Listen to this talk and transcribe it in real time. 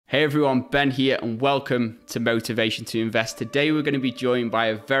Hey everyone, Ben here and welcome to Motivation to Invest. Today we're going to be joined by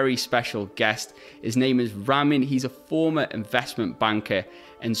a very special guest. His name is Ramin. He's a former investment banker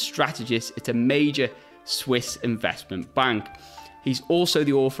and strategist at a major Swiss investment bank. He's also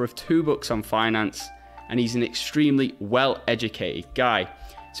the author of 2 books on finance and he's an extremely well-educated guy.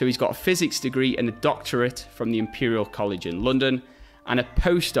 So he's got a physics degree and a doctorate from the Imperial College in London and a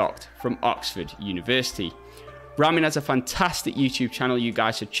postdoc from Oxford University. Ramin has a fantastic YouTube channel you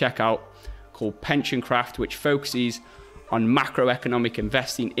guys should check out called Pensioncraft, which focuses on macroeconomic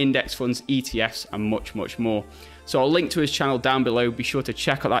investing, index funds, ETFs, and much, much more. So I'll link to his channel down below. Be sure to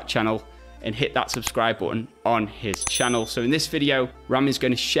check out that channel and hit that subscribe button on his channel. So in this video, Ramin's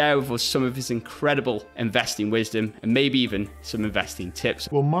going to share with us some of his incredible investing wisdom and maybe even some investing tips.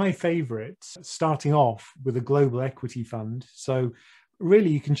 Well, my favorite, starting off with a global equity fund. So really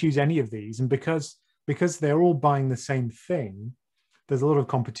you can choose any of these, and because they're all buying the same thing, there's a lot of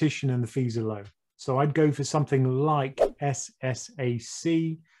competition and the fees are low. So I'd go for something like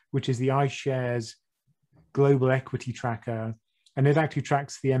SSAC, which is the iShares Global Equity Tracker. And it actually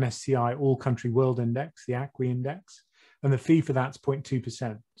tracks the MSCI All Country World Index, the ACWI Index. And the fee for that's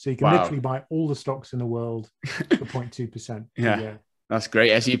 0.2%. So you can literally buy all the stocks in the world for 0.2%. Yeah. That's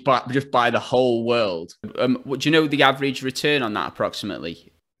great. As you just buy the whole world. Do you know the average return on that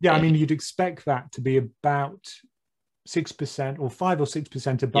approximately? Yeah, I mean, you'd expect that to be about 6% or 5 or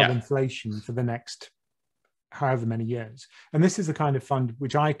 6% above inflation for the next however many years. And this is the kind of fund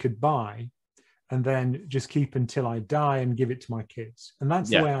which I could buy and then just keep until I die and give it to my kids. And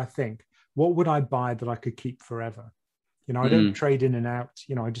that's the way I think. What would I buy that I could keep forever? You know, I don't trade in and out.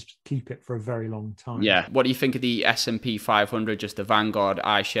 You know, I just keep it for a very long time. Yeah. What do you think of the S&P 500, just the Vanguard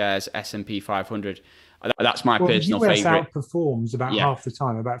iShares S&P 500? That's my personal favorite. favorite. The US outperforms about half the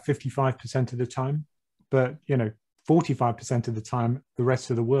time, about 55% of the time. But, you know, 45% of the time, the rest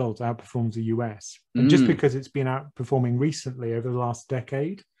of the world outperforms the US. And just because it's been outperforming recently over the last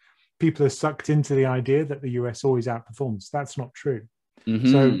decade, people are sucked into the idea that the US always outperforms. That's not true.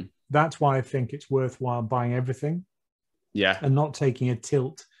 So that's why I think it's worthwhile buying everything. Yeah. And not taking a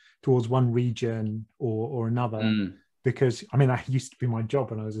tilt towards one region or another. Because, I mean, that used to be my job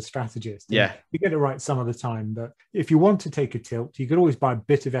when I was a strategist. Yeah. You get it right some of the time. But if you want to take a tilt, you could always buy a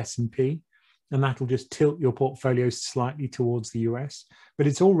bit of S&P and that'll just tilt your portfolio slightly towards the US. But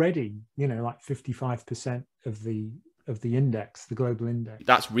it's already, you know, like 55% of the index, the global index.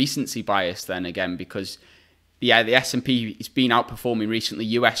 That's recency bias then again, because the S&P has been outperforming recently.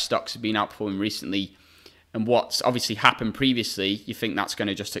 US stocks have been outperforming recently. And what's obviously happened previously, you think that's going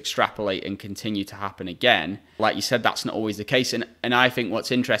to just extrapolate and continue to happen again. Like you said, that's not always the case. And I think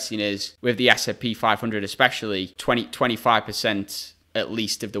what's interesting is with the S&P 500 especially, 25% at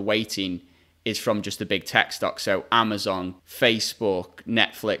least of the weighting is from just the big tech stocks. So Amazon, Facebook,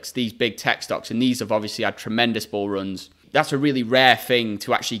 Netflix, these big tech stocks. And these have obviously had tremendous bull runs. That's a really rare thing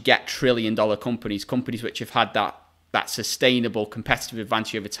to actually get trillion-dollar companies which have had that sustainable competitive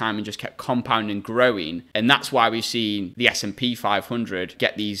advantage over time and just kept compounding and growing. And that's why we've seen the S&P 500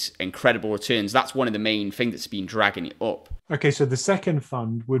 get these incredible returns. That's one of the main things that's been dragging it up. Okay, so the second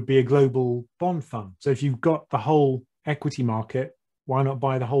fund would be a global bond fund. So if you've got the whole equity market, why not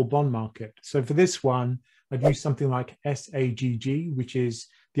buy the whole bond market? So for this one, I'd use something like SAGG, which is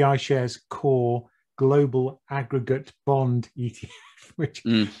the iShares Core Global Aggregate Bond ETF, which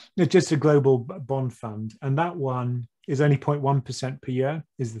is just a global bond fund. And that one is only 0.1% per year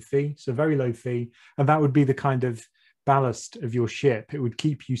is the fee. So very low fee. And that would be the kind of ballast of your ship. It would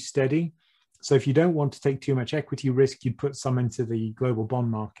keep you steady. So if you don't want to take too much equity risk, you'd put some into the global bond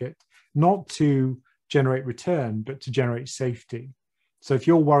market, not to generate return, but to generate safety. So if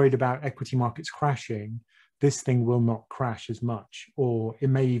you're worried about equity markets crashing, this thing will not crash as much, or it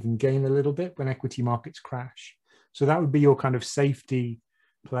may even gain a little bit when equity markets crash. So that would be your kind of safety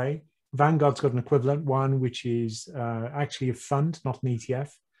play. Vanguard's got an equivalent one, which is actually a fund, not an ETF,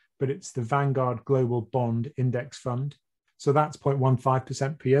 but it's the Vanguard Global Bond Index Fund. So that's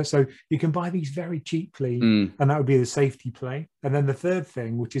 0.15% per year. So you can buy these very cheaply, and that would be the safety play. And then the third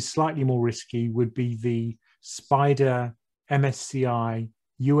thing, which is slightly more risky, would be the SPDR MSCI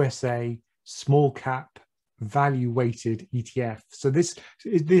USA Small Cap Value Weighted ETF. So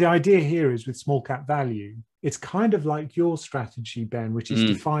the idea here is with small cap value, it's kind of like your strategy, Ben, which is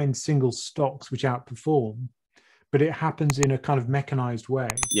to find single stocks which outperform, but it happens in a kind of mechanized way.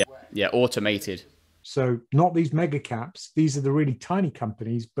 Yeah, automated. So not these mega caps. These are the really tiny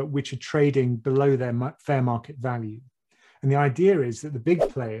companies, but which are trading below their fair market value. And the idea is that the big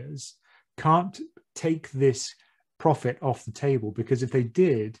players can't take this profit off the table, because if they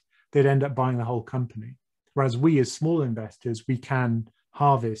did, they'd end up buying the whole company. Whereas we as small investors, we can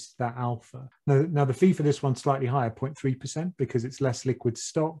harvest that alpha. Now the fee for this one's slightly higher, 0.3%, because it's less liquid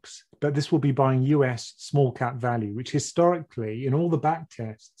stocks, but this will be buying US small cap value, which historically in all the back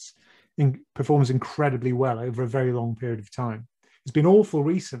tests performs incredibly well over a very long period of time. It's been awful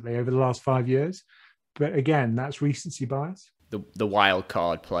recently over the last 5 years, but again, that's recency bias. The wild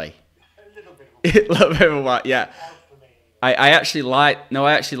card play. A little bit of a wild, yeah. I actually like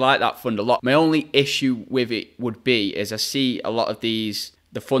that fund a lot. My only issue with it would be is I see a lot of the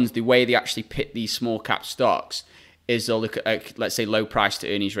funds, the way they actually pick these small cap stocks is they'll look at, let's say, low price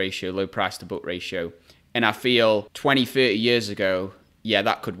to earnings ratio, low price to book ratio. And I feel 20, 30 years ago, yeah,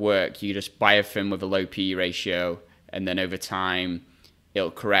 that could work. You just buy a firm with a low PE ratio, and then over time it'll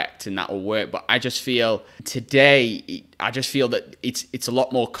correct and that will work. But I just feel today, that it's a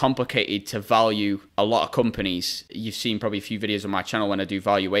lot more complicated to value a lot of companies. You've seen probably a few videos on my channel when I do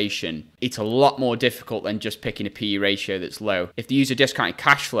valuation. It's a lot more difficult than just picking a PE ratio that's low. If they use a discounted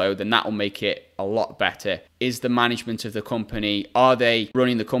cash flow, then that will make it a lot better. Is the management of the company, are they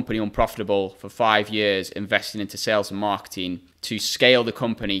running the company unprofitable for 5 years, investing into sales and marketing to scale the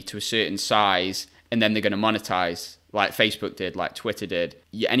company to a certain size, and then they're going to monetize? Like Facebook did, like Twitter did.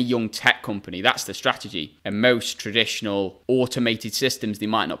 Any young tech company, that's the strategy. And most traditional automated systems, they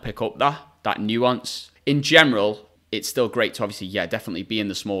might not pick up that nuance. In general, it's still great to obviously, yeah, definitely be in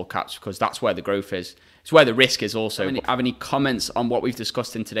the small caps because that's where the growth is. It's where the risk is also. If you have any comments on what we've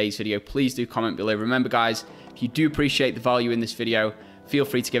discussed in today's video, please do comment below. Remember, guys, if you do appreciate the value in this video, feel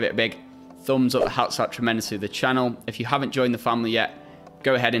free to give it a big thumbs up. That helps out tremendously the channel. If you haven't joined the family yet,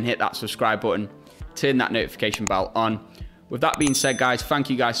 go ahead and hit that subscribe button. Turn that notification bell on. With that being said, guys, thank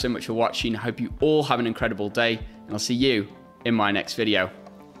you guys so much for watching. I hope you all have an incredible day, and I'll see you in my next video.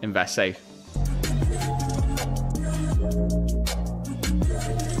 Invest safe.